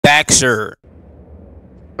Baxxre.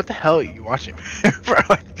 What the hell are you watching?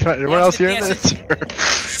 Can anyone else hear this?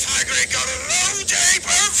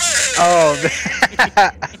 Oh,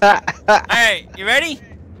 man. Alright, you ready?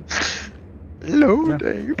 Low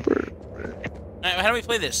day perfect. Alright, how do we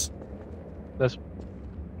play this? That's,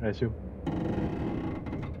 I assume.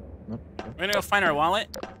 Nope. We're gonna go find our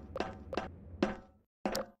wallet.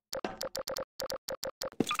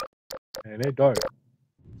 And it dark.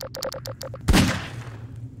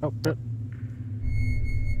 Oh, shit.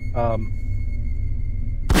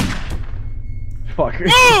 Fuck.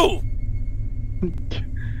 Move!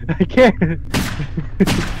 I can't.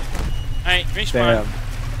 Alright, respawn. Damn.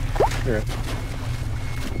 Here.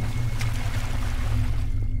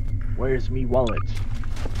 Where's me wallet?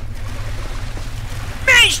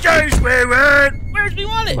 Masters, where's me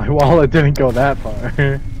wallet? My wallet didn't go that far.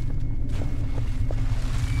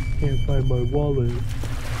 Can't find my wallet.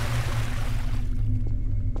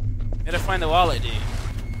 Gotta find the wallet, dude.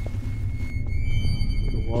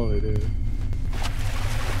 The wallet is.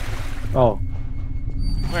 Oh.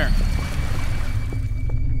 Where?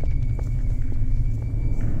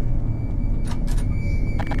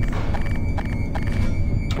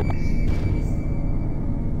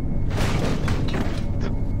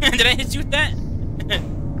 Did I hit you with that?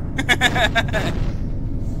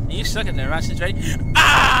 You suck at that. Ross is ready.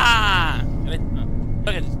 Ah!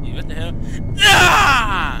 Look at this dude. What the hell?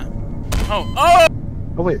 Ah! Oh! Oh!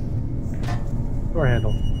 Oh wait. Door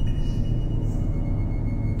handle.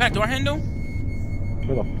 That door handle?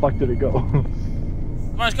 Where the fuck did it go? Come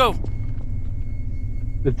on, let's go.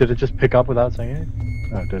 Did it just pick up without saying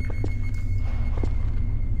anything? Oh, it did.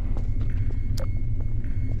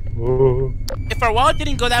 Whoa. If our wallet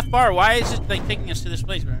didn't go that far, why is it like taking us to this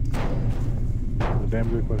place, bro? That's a damn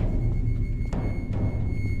good question.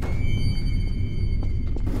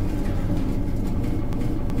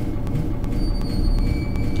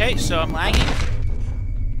 Okay, so I'm lagging.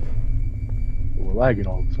 We're lagging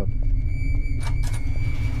all of a sudden.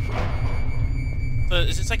 So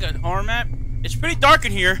is this like a horror map? It's pretty dark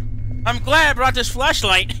in here. I'm glad I brought this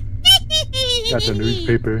flashlight. Got the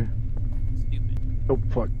newspaper. Stupid. Oh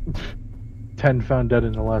fuck. 10 found dead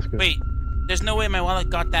in Alaska. Wait, there's no way my wallet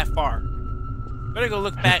got that far. Better go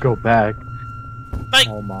look back. Go back. Like,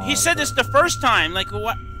 oh my he said this the first time. Like,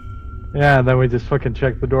 what? Yeah, and then we just fucking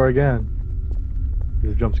checked the door again. It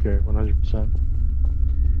was a jump scare, 100%.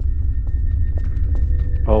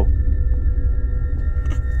 Oh.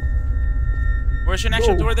 Where's your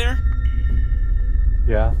actual door there?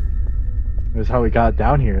 Yeah. It was how we got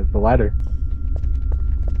down here, the ladder.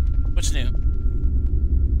 What's new?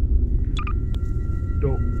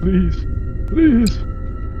 No, please. Please.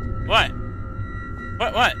 What?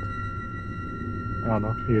 What? I don't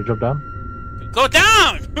know. You jump down? Go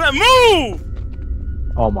down! Move!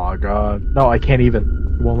 Oh my god. No, I can't even.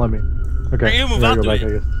 It won't let me. Okay. Right, you move out go to back, it. I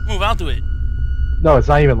guess. Move out to it. No, it's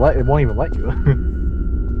not even it won't even let you.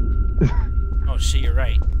 Oh shit, you're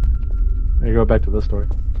right. You go back to this door.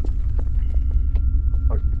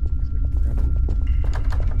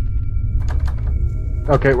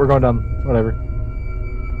 Okay, we're going down. Whatever.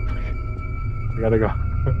 We gotta go.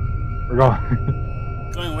 We're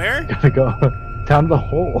going. Going where? Gotta go. Down the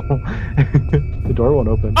hole. The door won't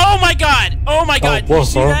open. Oh my god! Oh my god! Did you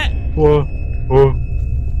see that? Whoa. Whoa.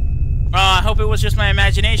 Oh, I hope it was just my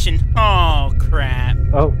imagination. Oh crap.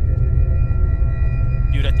 Oh.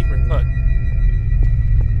 Dude, I think we're cooked.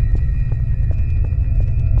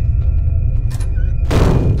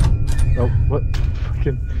 Oh, what?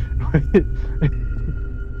 Fucking. What?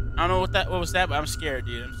 I don't know what was that, but I'm scared,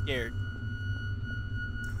 dude. I'm scared.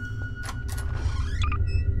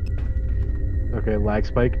 Okay, lag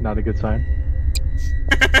spike, not a good sign.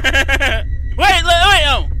 wait,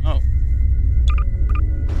 oh!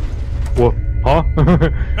 Whoa, huh?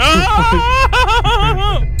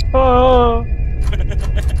 Oh! Oh!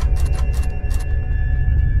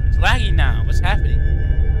 It's laggy now. What's happening?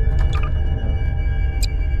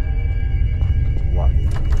 What?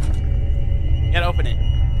 You gotta open it.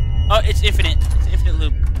 Oh, it's infinite. It's an infinite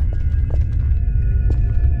loop.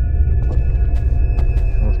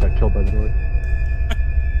 Almost got killed by the door.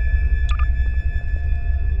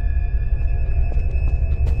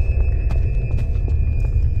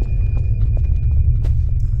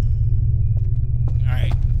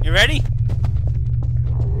 Alright. You ready?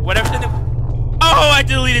 Whatever the... Oh, I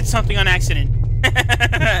deleted something on accident.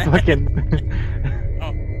 Fucking...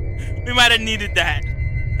 Oh, we might have needed that.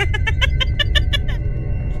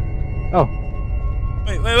 Oh.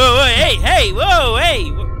 Wait, hey, whoa, hey.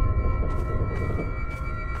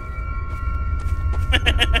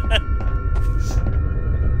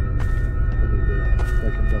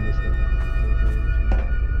 Second dummy.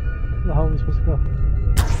 Where the hell are we supposed to go?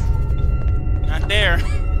 Not there.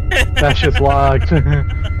 That's just locked.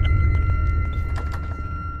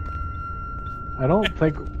 I don't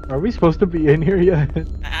think. Are we supposed to be in here yet?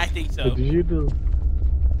 I think so. Did you do?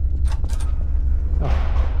 Oh.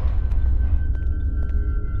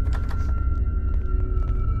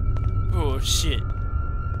 Oh shit.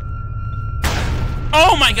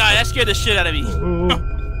 Oh my god, that scared the shit out of me.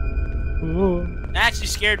 That actually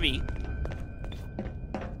scared me.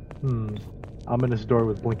 Ominous door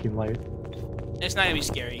with blinking light. It's not gonna be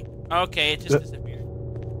scary. Okay, it just disappeared.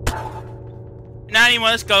 Not anymore,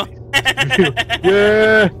 let's go.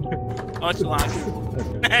 Yeah! Oh, it's locked.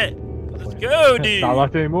 Let's go, dude. Not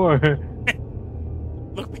locked anymore.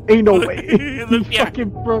 Look, Ain't no way. Look behind.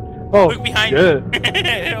 Fucking oh, Look behind you.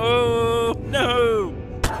 Oh, no.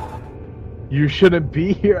 You shouldn't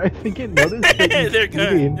be here. I think it noticed that They're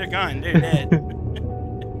gone. They're gone. They're dead.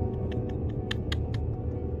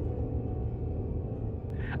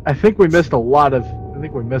 I think we missed a lot of. I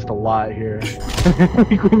think we missed a lot here. I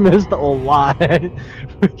think we missed a lot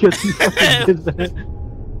because he fucking did that.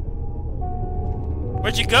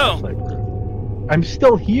 Where'd you go? I'm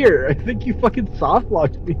still here. I think you fucking soft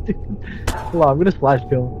locked me, dude. Hold on, I'm gonna splash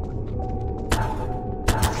kill.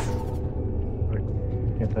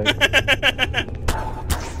 Can't type.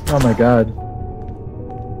 Oh my god.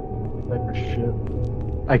 Type for shit.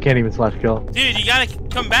 I can't even slash kill. Dude, you gotta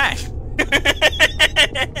come back.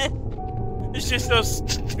 It's just so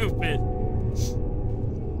stupid.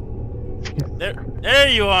 There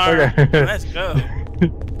you are. Okay. Let's go.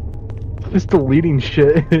 Just deleting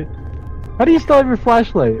shit. How do you still have your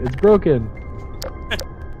flashlight? It's broken.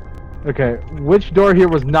 Okay, which door here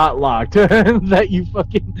was not locked? That you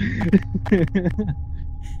fucking...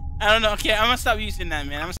 I don't know. Okay, I'm gonna stop using that,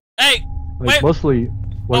 man. Hey, like, wait. mostly...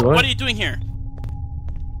 Wait, what are you doing here?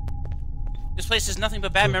 This place is nothing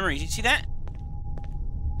but bad memories. You see that?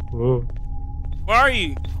 Whoa. Where are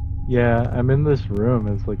you? Yeah, I'm in this room.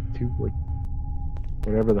 It's like two, like...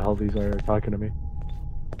 Whatever the hell these are talking to me.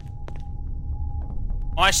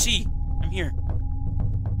 Oh, I see. I'm here.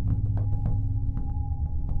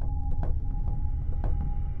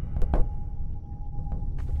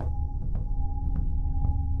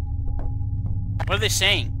 What are they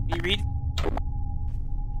saying? Can you read?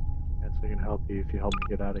 Yes, I can help you if you help me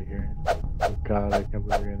get out of here. Oh god, I can't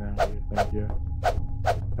believe you're getting out of here. Thank you.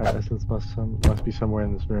 That essence must be somewhere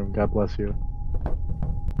in this room. God bless you.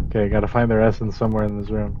 Okay, gotta find their essence somewhere in this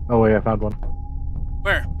room. Oh wait, I found one.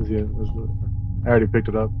 Where? I already picked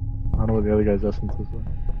it up. I don't know where the other guy's essence is.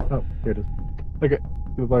 Oh, here it is. Okay,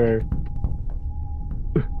 to the fire.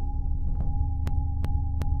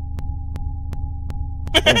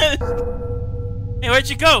 Hey, where'd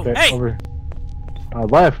you go? Okay, hey! Over.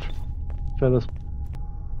 Left. Try this.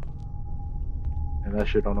 And that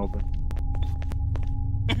shit don't open.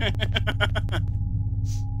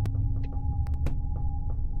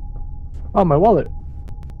 Oh, my wallet.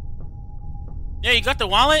 Yeah, you got the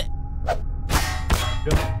wallet?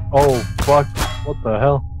 Oh, fuck. What the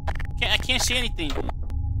hell? I can't see anything.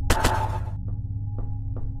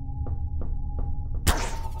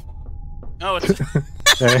 Oh, it's...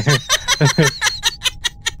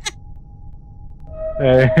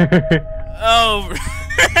 Hey. Oh,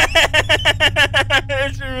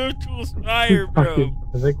 there's a real tools fire, bro.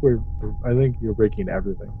 I think you're breaking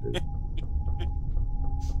everything, dude.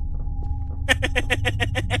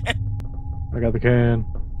 I got the can.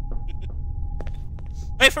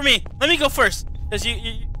 Wait for me. Let me go first, cause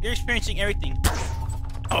you're experiencing everything.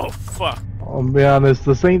 Oh fuck. I'll be honest,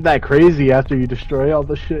 this ain't that crazy after you destroy all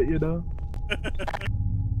the shit, you know.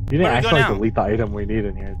 You didn't actually delete the item we need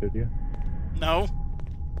in here, did you? No.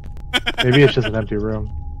 Maybe it's just an empty room.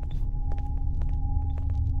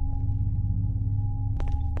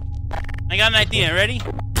 I got an idea. Ready?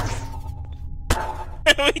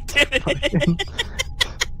 We did it.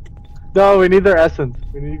 No, we need their essence.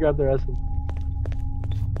 We need to grab their essence.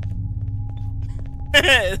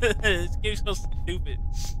 This game's so stupid,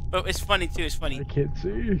 but it's funny too. It's funny. I can't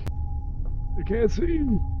see. I can't see.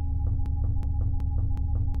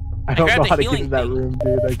 I don't know how to get in that room,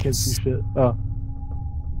 dude. I can't see shit. Oh.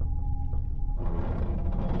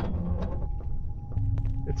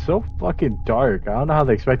 It's so fucking dark. I don't know how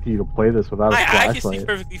they expect you to play this without a flashlight. I can see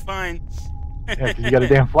perfectly fine. Yeah, because you got a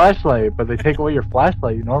damn flashlight, but they take away your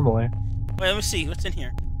flashlight normally. Wait, let me see. What's in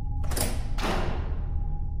here?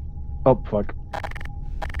 Oh, fuck.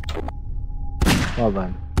 Well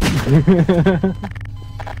done.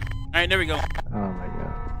 Alright, there we go. Oh my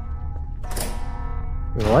god.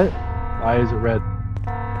 Wait, what? Why is it red?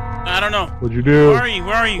 I don't know. What'd you do? Where are you?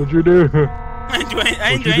 Where are you? What'd you do? I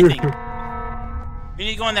didn't do anything. We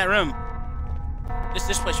need to go in that room.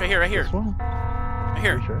 This place right here, right here. This one? Right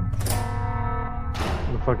here. Are you sure?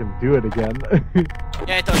 I'm gonna fucking do it again.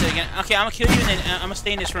 Yeah, I thought it again. Okay, I'm gonna kill you and then I'm gonna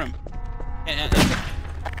stay in this room. I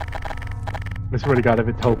swear to God, if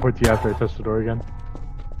it teleports you after I touch the door again.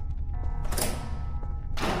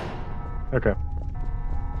 Okay.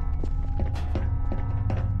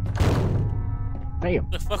 Damn.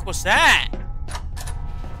 What the fuck was that?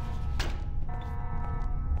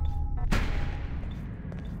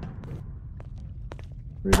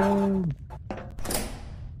 Freedom.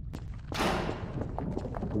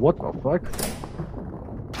 What the fuck?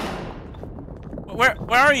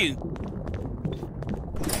 Where are you?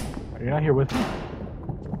 Are you not here with me?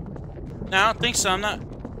 No, I don't think so. I'm not.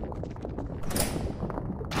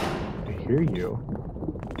 I hear you.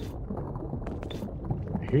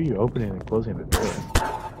 I hear you opening and closing the door.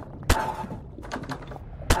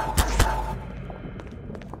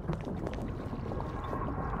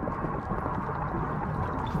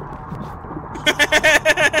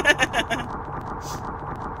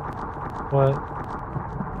 What?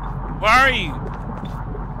 Where are you?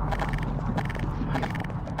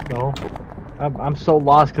 No. I'm so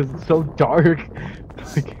lost because it's so dark.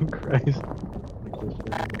 Fucking Christ.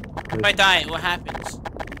 If I die, what happens?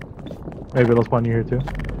 Maybe it'll spawn you here too.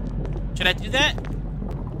 Should I do that?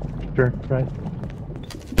 Sure, try.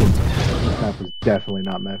 This map was definitely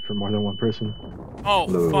not meant for more than one person. Oh,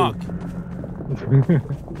 Hello. fuck.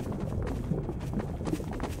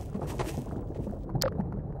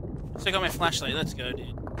 So I got my flashlight. Let's go,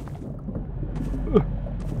 dude.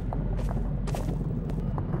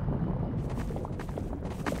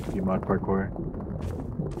 Gmod parkour.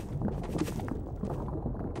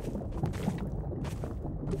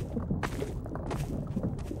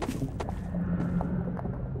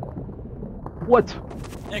 What?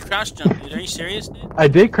 Yeah, crouch jump, dude. Are you serious, dude? I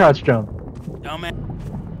did crouch jump. No, man.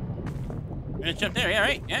 You're gonna jump there, yeah,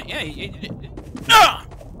 right? Yeah. Ah!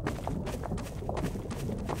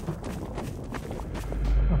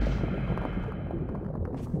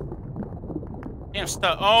 Damn,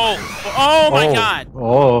 stuck. Oh my God.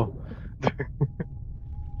 Oh.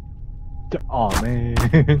 Oh man.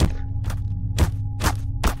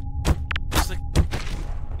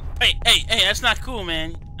 Hey, that's not cool,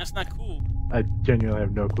 man. That's not cool. I genuinely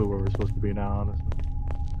have no clue where we're supposed to be now, honestly.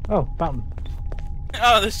 Oh, fountain.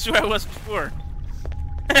 Oh, this is where I was before.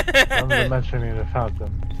 I remember mentioning a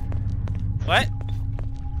fountain. What?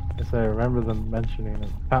 I said I remember them mentioning a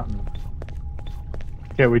fountain.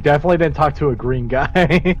 Okay, we definitely didn't talk to a green guy.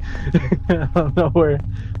 I don't know where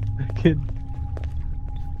I could...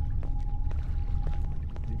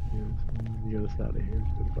 Get us out of here.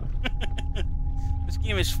 Goodbye. This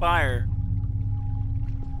game is fire.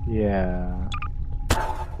 Yeah.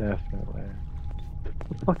 Definitely. What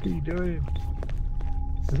the fuck are you doing?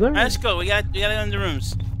 Is there... Alright, let's go. We gotta go in the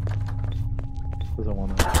rooms. Doesn't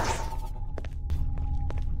want to...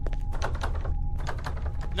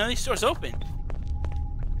 None of these doors open.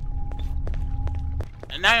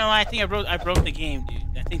 And not gonna lie, I think I broke the game, dude.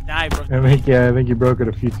 I think I broke the game. Yeah, I think you broke it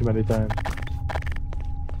a few too many times.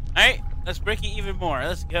 Alright, let's break it even more.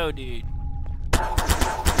 Let's go, dude.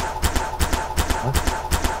 What?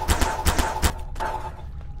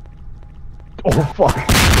 Oh fuck.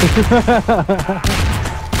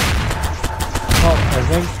 Oh,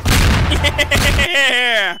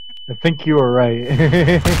 Yeah! I think you were right.